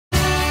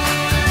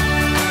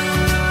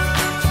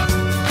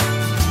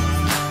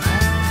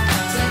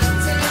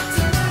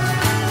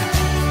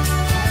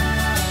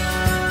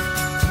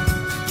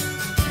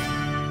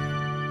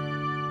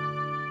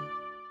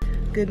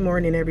Good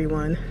morning,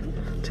 everyone.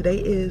 Today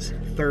is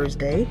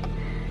Thursday.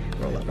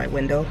 Roll up my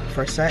window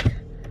for a sec.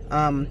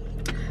 I'm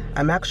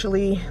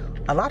actually,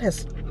 a lot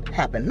has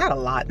happened. Not a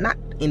lot, not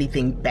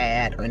anything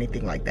bad or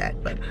anything like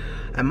that, but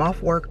I'm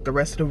off work the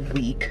rest of the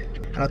week.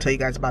 And I'll tell you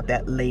guys about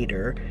that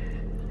later.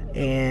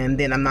 And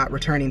then I'm not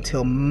returning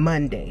till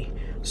Monday.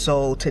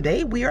 So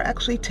today we are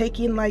actually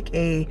taking like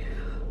a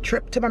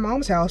trip to my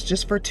mom's house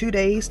just for 2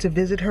 days to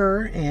visit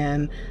her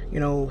and, you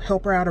know,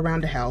 help her out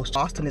around the house.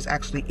 Austin is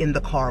actually in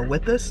the car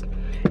with us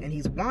and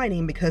he's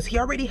whining because he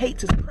already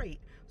hates his crate.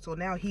 So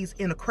now he's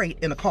in a crate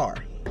in a car.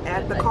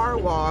 At the car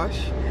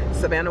wash,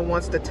 Savannah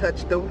wants to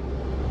touch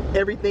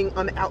everything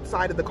on the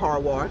outside of the car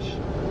wash.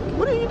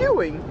 What are you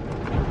doing?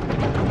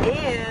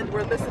 And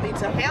we're listening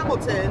to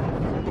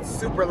Hamilton. It's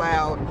super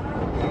loud.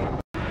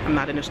 I'm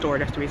not in the store.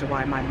 That's the reason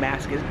why my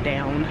mask is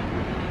down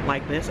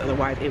like this,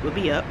 otherwise it would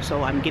be up.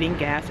 So I'm getting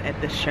gas at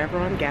the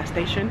Chevron gas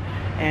station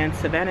and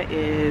Savannah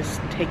is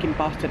taking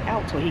Boston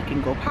out so he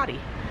can go potty.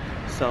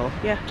 So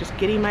yeah, just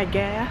getting my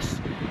gas,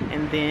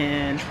 and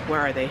then where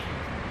are they?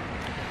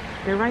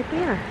 They're right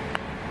there.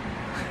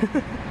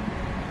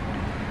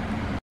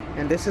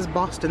 And this is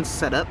Boston's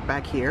setup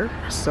back here,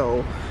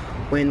 so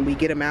when we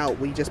get him out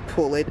we just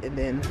pull it and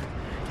then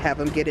have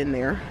him get in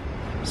there.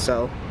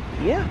 So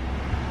yeah,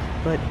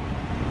 but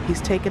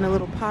he's taking a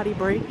little potty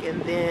break,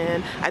 and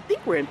then I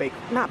think we're in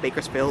not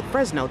Bakersfield,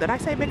 Fresno. Did I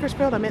say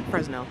Bakersfield? I meant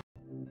Fresno.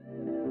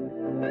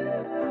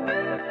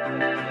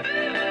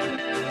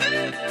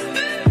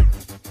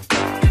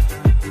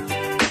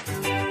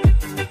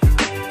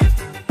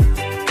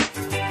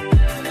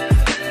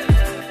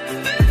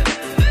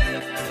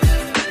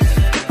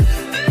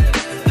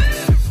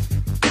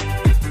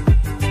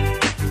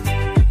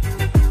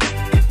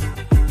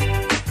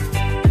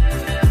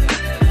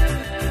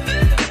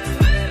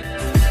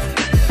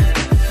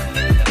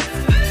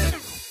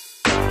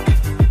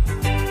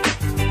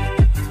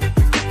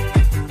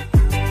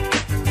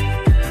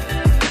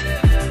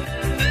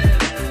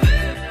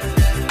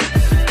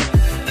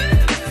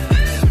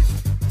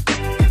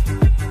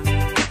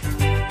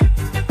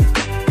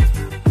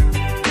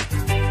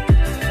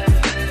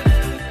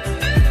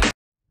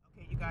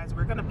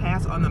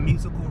 On the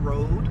musical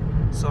road,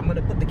 so I'm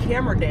gonna put the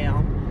camera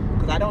down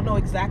because I don't know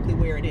exactly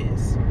where it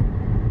is,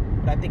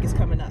 but I think it's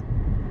coming up.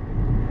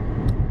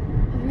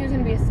 I think there's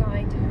gonna be a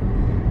sign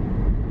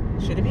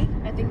too. Should it be?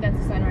 I think that's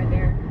a sign right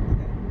there.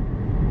 Okay.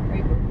 Are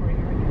you recording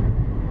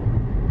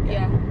already?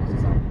 Yeah, there's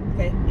a sign.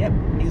 Okay, yep,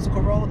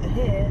 musical road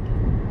ahead.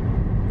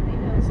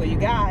 So you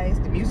guys,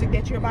 the music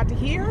that you're about to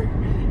hear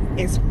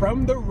is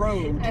from the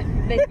road.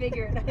 They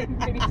figured. I'm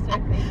pretty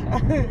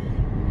sure.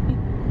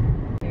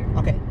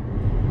 Okay.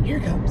 Here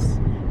it comes.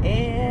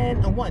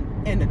 And a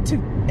 1, and a 2,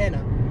 and a...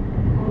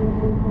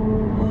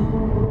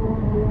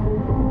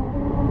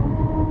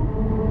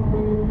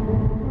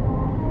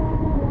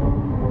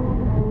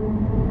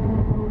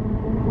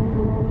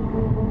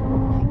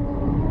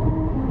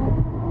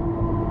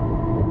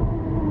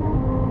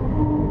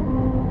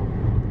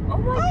 Oh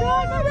my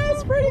God,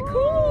 that's pretty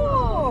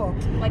cool!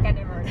 Like I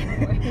never heard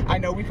it before. I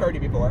know, we've heard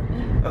it before.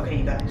 Okay,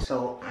 you guys,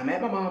 so I'm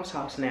at my mom's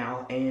house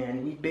now,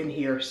 and we've been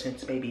here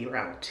since maybe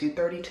around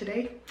 2:30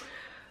 today.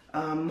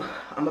 I'm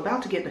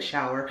about to get in the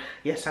shower.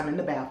 Yes, I'm in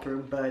the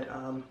bathroom, but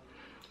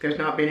there's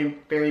not been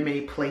very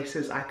many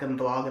places I can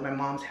vlog at my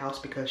mom's house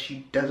because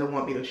she doesn't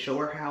want me to show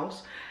her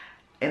house,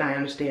 and I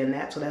understand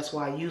that. So that's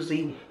why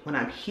usually when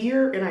I'm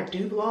here and I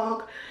do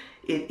vlog,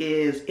 it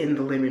is in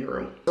the living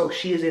room. So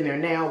she is in there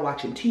now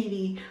watching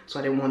TV, so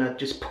I didn't want to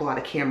just pull out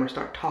a camera and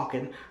start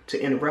talking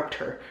to interrupt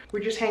her.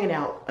 We're just hanging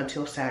out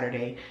until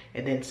Saturday,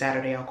 and then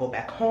Saturday I'll go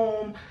back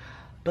home.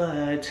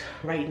 But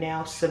right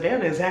now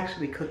Savannah is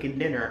actually cooking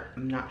dinner.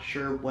 I'm not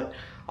sure what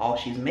all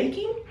she's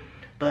making,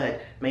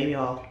 but maybe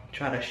I'll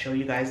try to show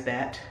you guys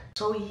that.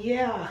 So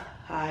yeah,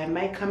 I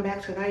might come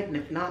back tonight, and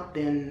if not,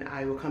 then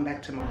I will come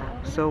back tomorrow.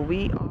 So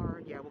we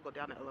are, yeah, we'll go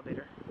down the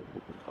elevator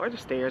or the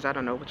stairs, I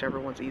don't know, whichever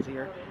one's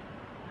easier.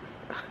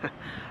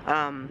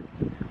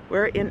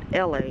 We're in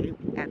LA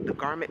at the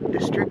Garment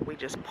District. We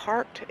just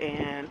parked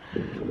and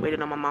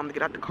waited on my mom to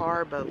get out the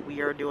car, but we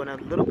are doing a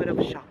little bit of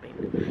shopping.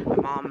 My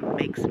mom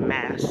makes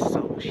masks,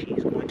 so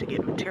she's going to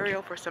get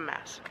material for some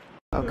masks.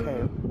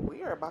 Okay,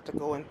 we are about to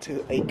go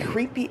into a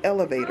creepy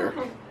elevator.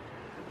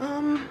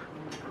 I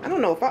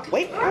don't know if I,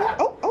 wait,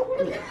 oh.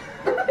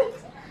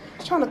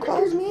 It's trying to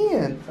close me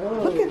in.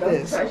 Look at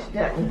this.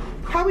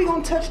 How are we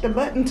gonna touch the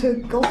button to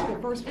go to the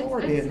first floor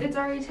then? It's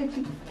already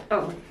taking,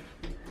 oh.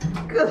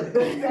 Good.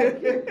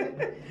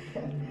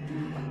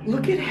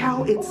 Look at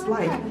how it's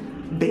like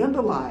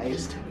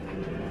vandalized.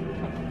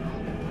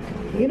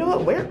 You know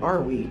what? Where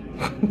are we?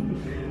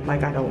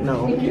 Like, I don't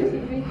know.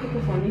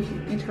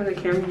 You turn the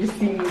camera, you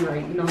see me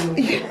right now.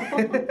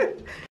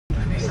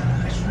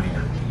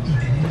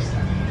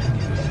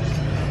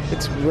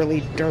 It's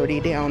really dirty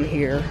down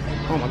here.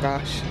 Oh my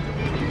gosh.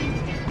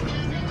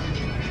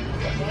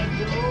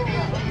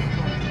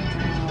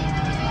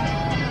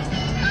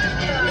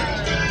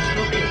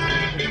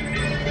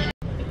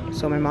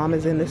 So my mom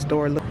is in the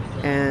store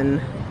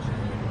and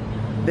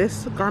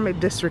This garment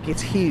district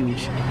is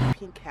huge.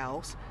 Pink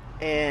house,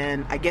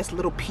 and I guess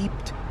Lil Peep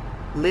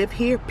lived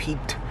here.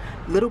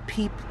 Lil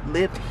Peep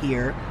lived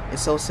here, and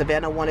so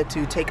Savannah wanted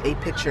to take a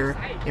picture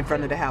in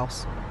front of the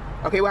house.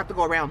 Okay, we'll have to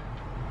go around.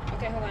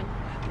 Okay, hold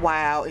on.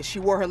 Wow, and she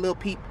wore her Lil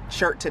Peep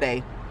shirt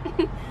today.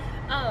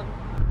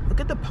 Look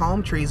at the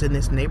palm trees in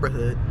this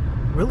neighborhood.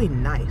 Really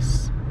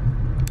nice.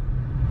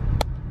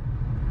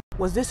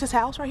 Was this his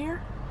house right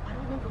here? I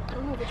don't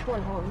know which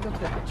one. Hold on, let me go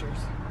to the pictures.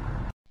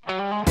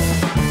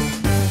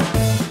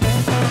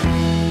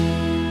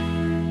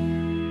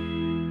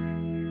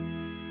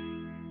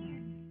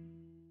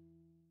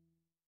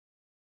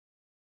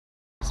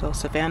 So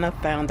Savannah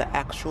found the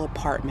actual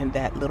apartment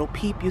that Lil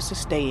Peep used to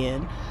stay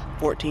in,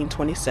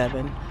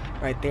 1427,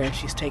 right there, and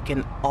she's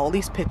taking all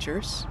these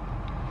pictures.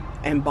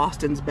 And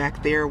Boston's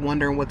back there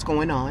wondering what's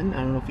going on. I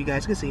don't know if you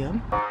guys can see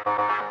him.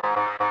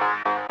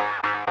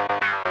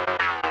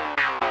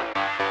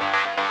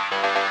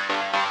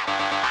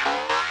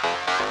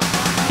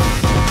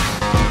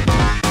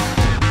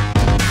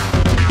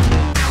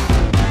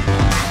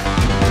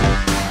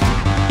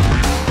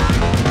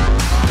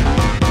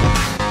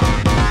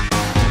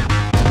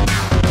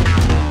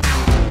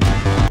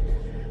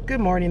 Good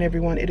morning,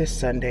 everyone. It is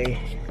Sunday.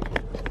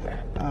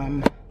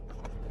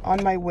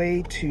 On my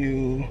way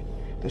to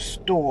the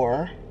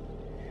store,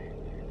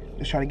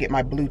 just trying to get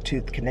my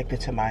Bluetooth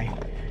connected to my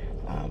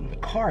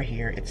car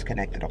here. It's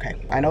connected. Okay.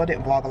 I know I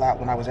didn't vlog a lot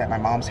when I was at my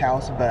mom's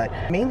house, but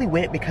mainly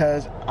went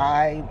because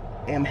I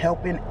am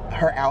helping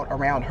her out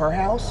around her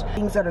house.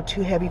 Things that are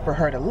too heavy for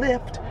her to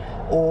lift,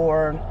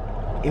 or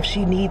if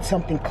she needs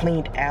something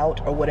cleaned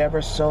out or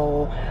whatever.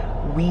 So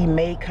we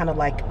made kind of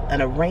like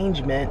an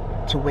arrangement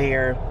to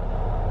where,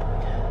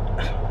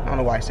 I don't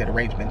know why I said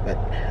arrangement, but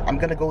I'm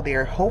gonna go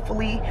there,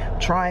 hopefully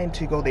trying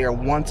to go there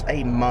once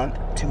a month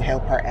to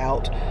help her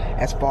out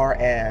as far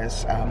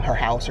as her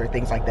house or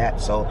things like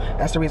that. So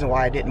that's the reason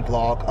why I didn't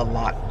vlog a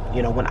lot,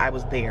 you know, when I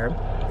was there.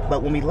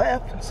 But when we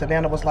left,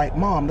 Savannah was like,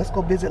 Mom, let's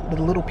go visit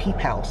the Lil Peep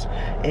house.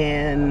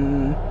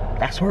 And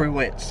that's where we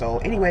went. So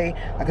anyway,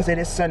 like I said,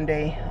 it's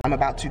Sunday. I'm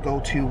about to go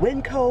to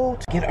Winco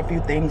to get a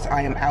few things.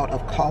 I am out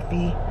of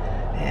coffee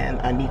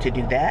and I need to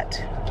do that.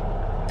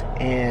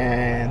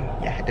 And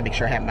yeah, I had to make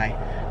sure I have my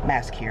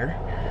mask here.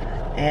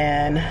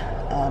 And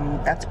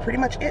that's pretty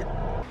much it.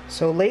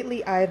 So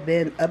lately I've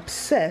been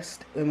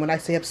obsessed, and when I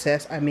say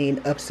obsessed, I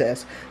mean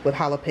obsessed with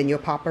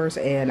jalapeno poppers,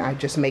 and I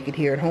just make it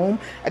here at home.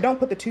 I don't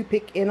put the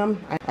toothpick in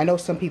them. I know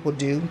some people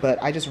do,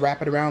 but I just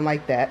wrap it around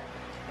like that.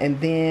 And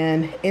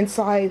then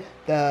inside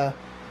the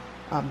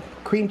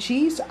cream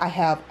cheese, I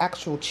have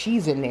actual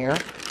cheese in there.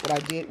 What I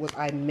did was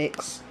I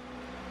mixed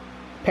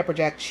pepper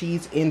jack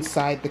cheese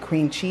inside the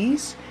cream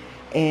cheese.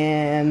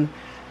 And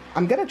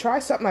I'm gonna try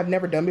something I've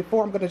never done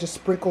before. I'm gonna just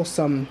sprinkle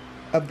some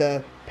of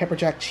the pepper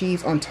jack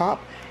cheese on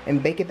top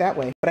and bake it that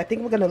way. But I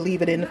think we're gonna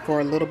leave it in for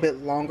a little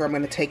bit longer. I'm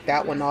gonna take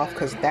that one off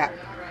because that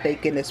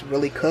bacon is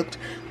really cooked.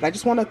 But I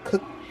just wanna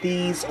cook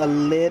these a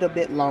little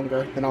bit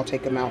longer, then I'll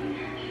take them out.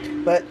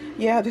 But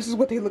yeah, this is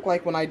what they look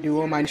like when I do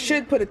them. I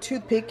should put a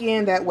toothpick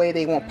in, that way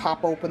they won't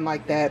pop open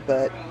like that,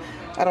 but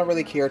I don't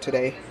really care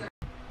today.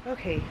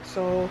 Okay,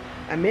 so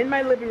I'm in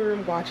my living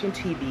room watching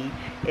TV,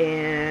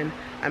 and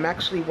I'm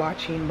actually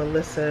watching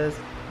Melissa's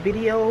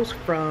videos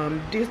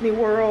from Disney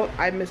World.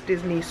 I miss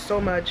Disney so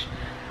much.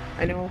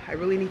 I know I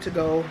really need to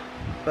go,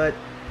 but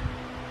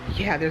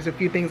yeah, there's a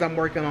few things I'm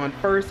working on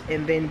first,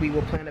 and then we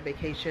will plan a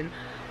vacation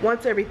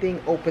once everything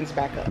opens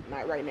back up,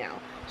 not right now.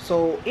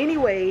 So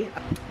anyway,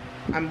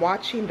 I'm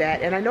watching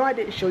that, and I know I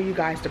didn't show you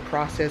guys the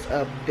process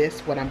of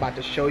this, what I'm about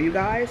to show you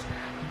guys,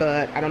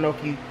 but I don't know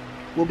if you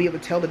will be able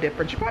to tell the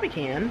difference. You probably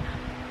can.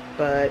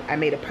 But I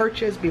made a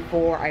purchase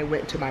before I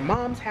went to my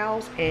mom's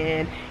house,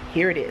 and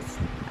here it is.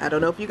 I don't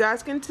know if you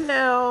guys can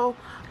tell,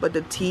 but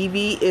the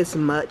TV is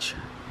much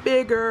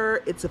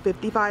bigger. It's a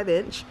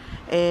 55-inch,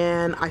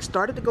 and I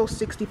started to go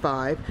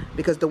 65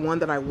 because the one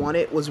that I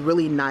wanted was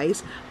really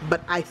nice,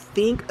 but I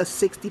think a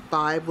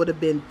 65 would have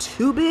been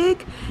too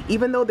big,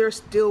 even though there's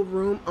still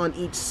room on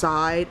each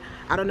side.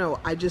 I don't know,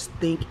 I just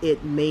think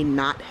it may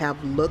not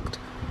have looked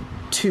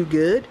too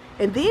good.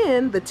 And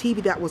then the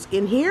TV that was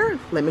in here,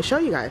 let me show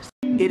you guys.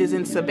 It is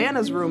in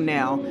Savannah's room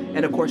now,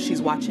 and of course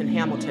she's watching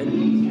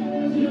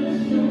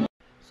Hamilton.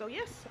 So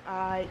yes,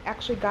 I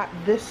actually got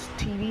this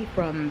TV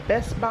from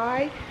Best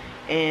Buy,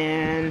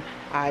 and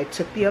I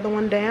took the other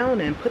one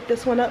down and put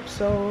this one up.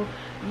 So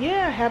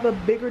yeah, I have a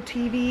bigger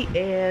TV,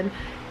 and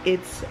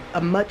it's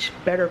a much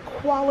better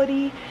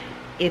quality.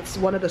 It's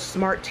one of the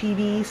smart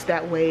TVs,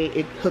 that way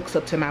it hooks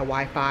up to my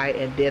Wi-Fi,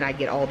 and then I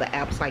get all the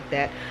apps like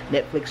that,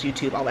 Netflix,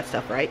 YouTube, all that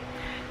stuff, right?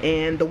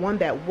 And the one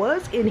that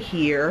was in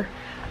here,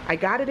 I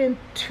got it in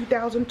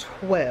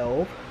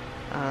 2012.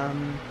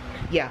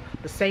 Yeah,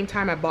 the same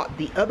time I bought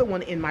the other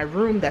one in my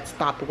room that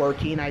stopped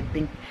working. I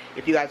think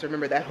if you guys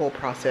remember that whole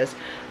process.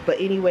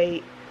 But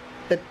anyway,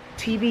 the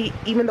TV,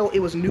 even though it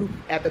was new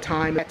at the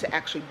time, I had to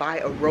actually buy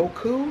a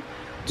Roku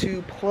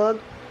to plug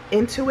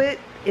into it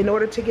in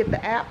order to get the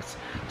apps.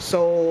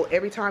 So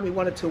every time we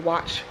wanted to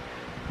watch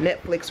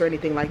Netflix or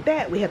anything like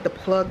that, we had to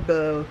plug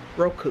the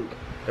Roku.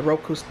 The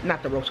Roku,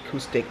 not the Roku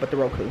stick, but the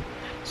Roku.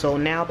 So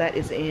now that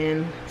is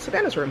in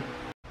Savannah's room.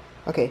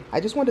 Okay, I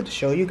just wanted to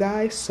show you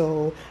guys.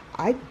 So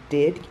I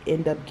did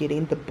end up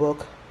getting the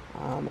book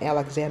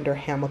Alexander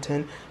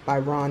Hamilton by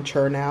Ron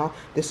Chernow.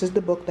 This is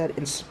the book that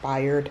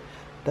inspired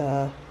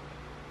the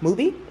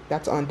movie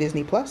that's on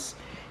Disney Plus,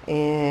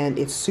 and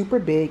it's super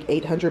big,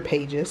 800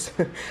 pages,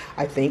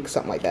 I think,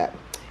 something like that.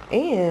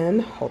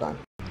 And hold on.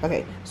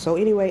 Okay, so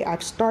anyway,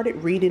 I've started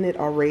reading it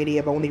already.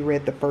 I've only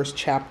read the first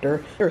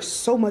chapter. There's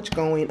so much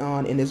going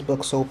on in this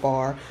book so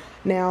far.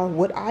 Now,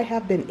 would I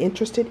have been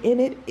interested in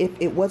it if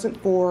it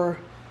wasn't for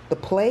the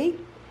play?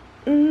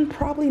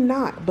 Probably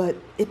not, but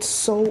it's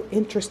so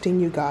interesting,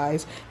 you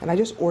guys. And I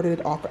just ordered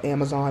it off of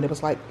Amazon. It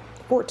was like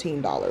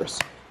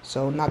 $14,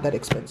 so not that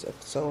expensive.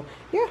 So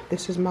yeah,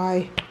 this is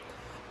my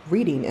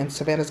reading, and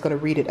Savannah's gonna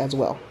read it as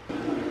well.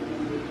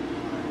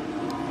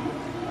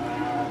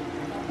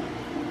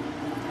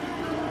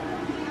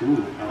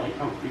 Ooh, I like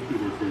how creepy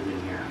this is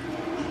in here.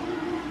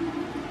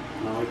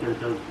 I like that it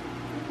does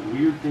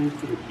weird things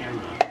to the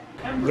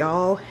camera.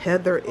 Y'all,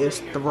 Heather is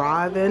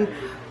thriving.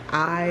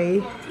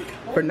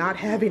 For not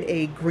having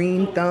a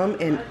green thumb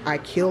and I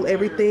kill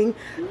everything,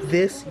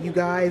 this, you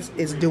guys,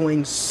 is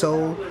doing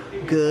so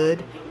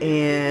good,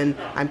 and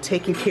I'm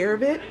taking care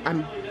of it.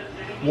 I'm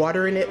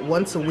watering it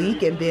once a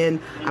week, and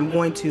then I'm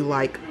going to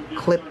like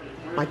clip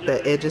like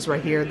the edges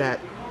right here that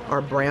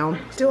are brown.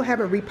 Still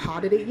haven't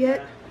repotted it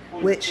yet,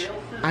 which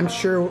I'm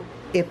sure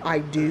if I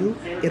do,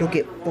 it'll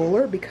get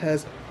fuller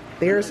because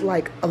there's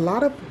like a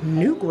lot of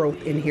new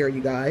growth in here,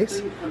 you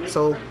guys.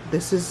 So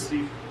this is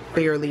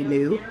fairly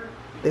new,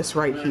 this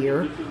right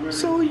here.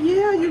 So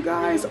yeah, you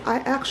guys, I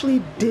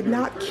actually did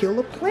not kill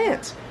a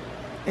plant,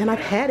 and I've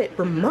had it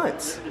for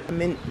months.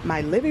 I'm in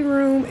my living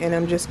room and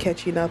I'm just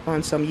catching up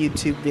on some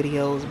YouTube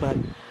videos, but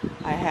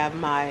I have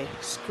my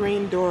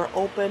screen door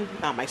open,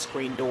 not my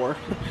screen door.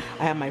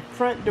 I have my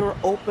front door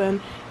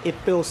open. It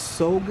feels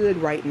so good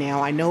right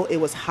now. I know it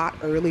was hot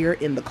earlier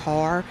in the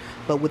car,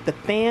 but with the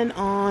fan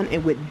on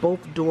and with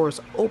both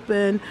doors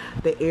open,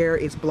 the air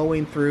is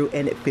blowing through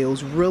and it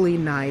feels really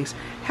nice.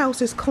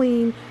 House is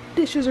clean,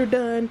 dishes are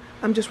done.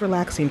 I'm just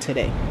relaxing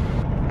today.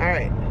 All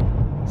right,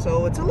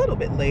 so it's a little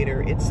bit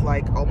later. It's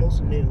like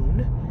almost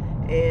noon.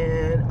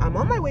 And I'm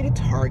on my way to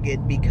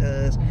Target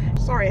because,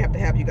 sorry I have to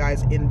have you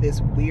guys in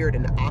this weird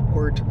and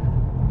awkward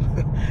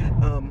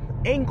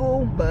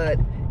angle, but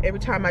every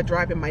time I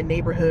drive in my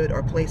neighborhood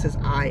or places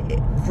I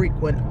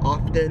frequent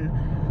often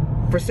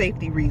for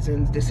safety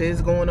reasons, this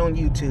is going on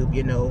YouTube,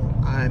 you know.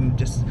 I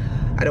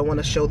don't want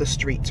to show the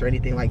streets or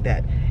anything like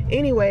that.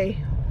 Anyway,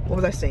 what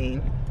was I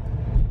saying?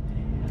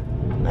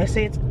 I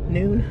say it's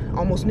noon,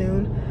 almost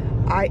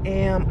noon. I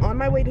am on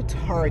my way to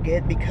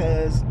Target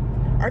because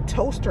our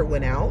toaster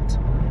went out,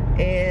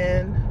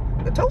 and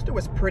the toaster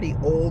was pretty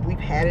old. We've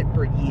had it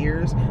for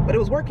years, but it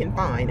was working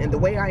fine. And the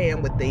way I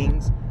am with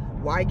things,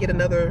 why get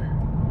another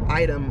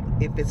item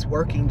if it's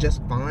working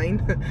just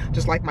fine?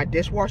 Just like my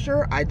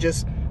dishwasher, I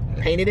just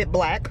painted it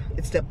black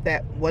except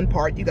that one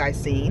part you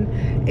guys seen,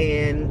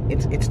 and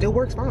it still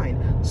works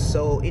fine.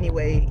 So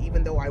anyway,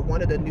 even though I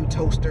wanted a new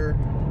toaster,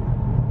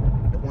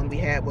 the one we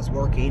had was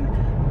working,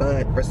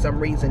 but for some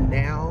reason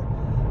now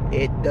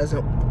it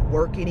doesn't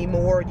work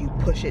anymore. You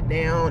push it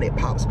down, it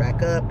pops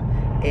back up,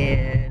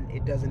 and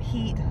it doesn't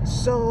heat.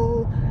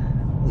 So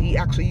we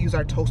actually use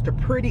our toaster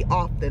pretty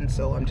often,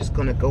 so I'm just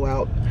gonna go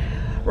out,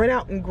 run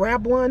out and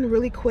grab one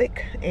really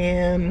quick,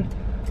 and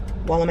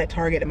while I'm at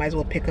Target I might as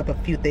well pick up a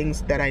few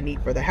things that I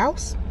need for the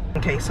house.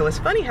 Okay, so it's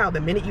funny how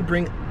the minute you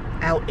bring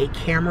out a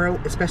camera,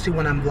 especially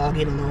when I'm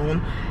vlogging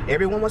alone,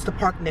 everyone wants to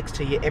park next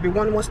to you,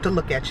 everyone wants to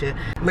look at you.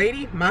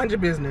 Lady, mind your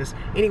business.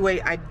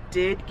 Anyway, I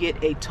did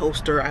get a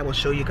toaster. I will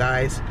show you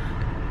guys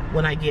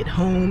when I get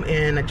home,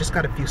 and I just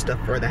got a few stuff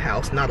for the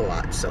house, not a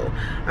lot. So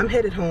I'm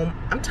headed home.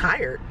 I'm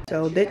tired.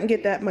 So didn't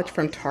get that much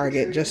from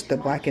Target, just the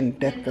Black &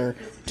 Decker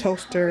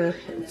toaster.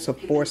 It's a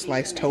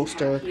 4-slice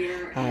toaster.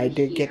 I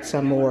did get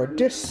some more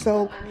dish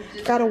soap,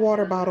 got a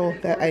water bottle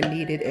that I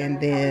needed, and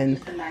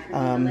then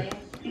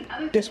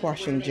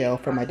dishwashing gel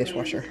for my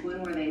dishwasher.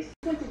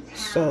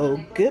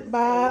 So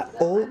goodbye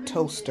old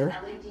toaster,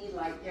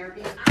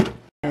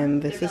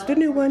 and this is the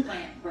new one,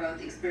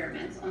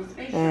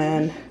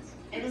 and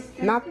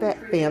not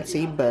that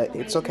fancy, but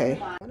it's okay.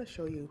 I want to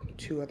show you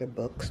 2 other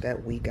books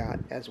that we got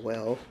as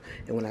well,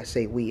 and when I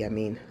say we, I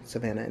mean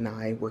Savannah and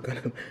I. We're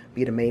gonna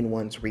be the main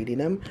ones reading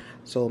them.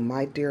 So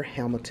My Dear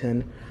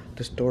Hamilton,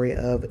 the story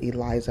of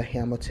Eliza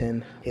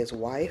Hamilton, his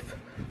wife.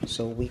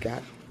 So we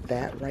got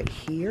that right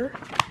here.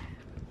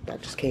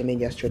 That just came in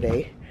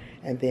yesterday.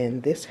 And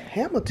then this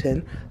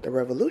Hamilton, The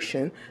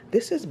Revolution,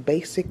 this is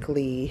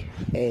basically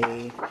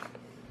and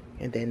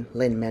then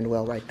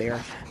Lin-Manuel right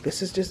there.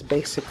 This is just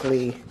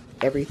basically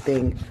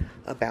everything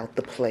about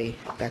the play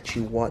that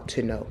you want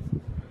to know.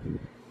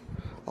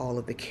 All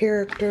of the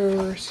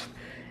characters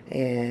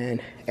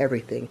and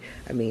everything.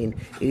 I mean,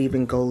 it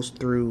even goes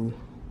through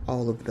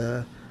all of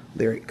the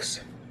lyrics.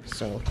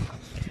 So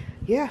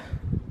yeah,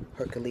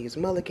 Hercules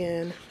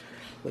Mulligan,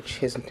 which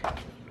his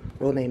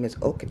real name is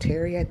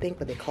Okateri, I think,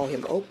 but they call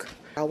him Oak.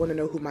 I want to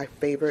know who my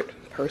favorite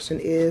person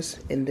is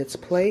in this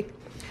play.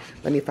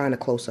 Let me find a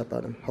close-up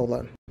of him. Hold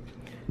on.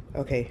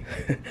 Okay,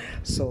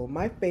 so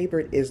my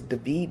favorite is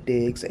Daveed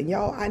Diggs, and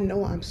y'all, I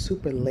know I'm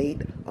super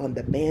late on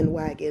the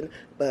bandwagon,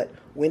 but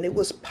when it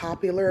was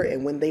popular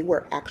and when they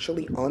were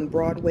actually on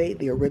Broadway,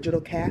 the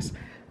original cast,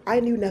 I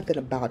knew nothing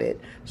about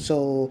it.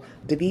 So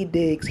Daveed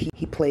Diggs,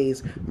 he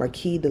plays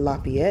Marquis de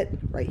Lafayette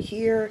right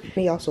here.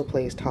 He also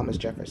plays Thomas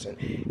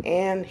Jefferson,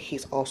 and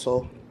he's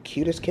also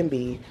cute as can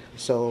be.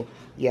 So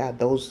yeah,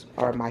 those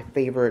are my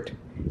favorite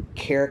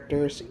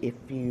characters, if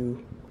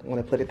you want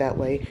to put it that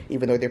way,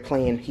 even though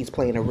he's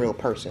playing a real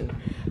person.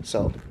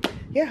 So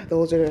yeah,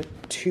 those are the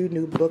 2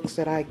 new books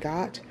that I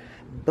got,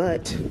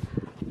 but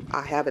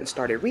I haven't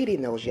started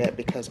reading those yet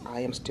because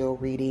I am still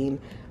reading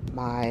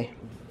my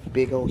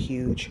big old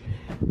huge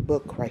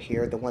book right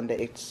here, the one that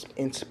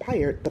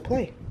inspired the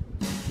play.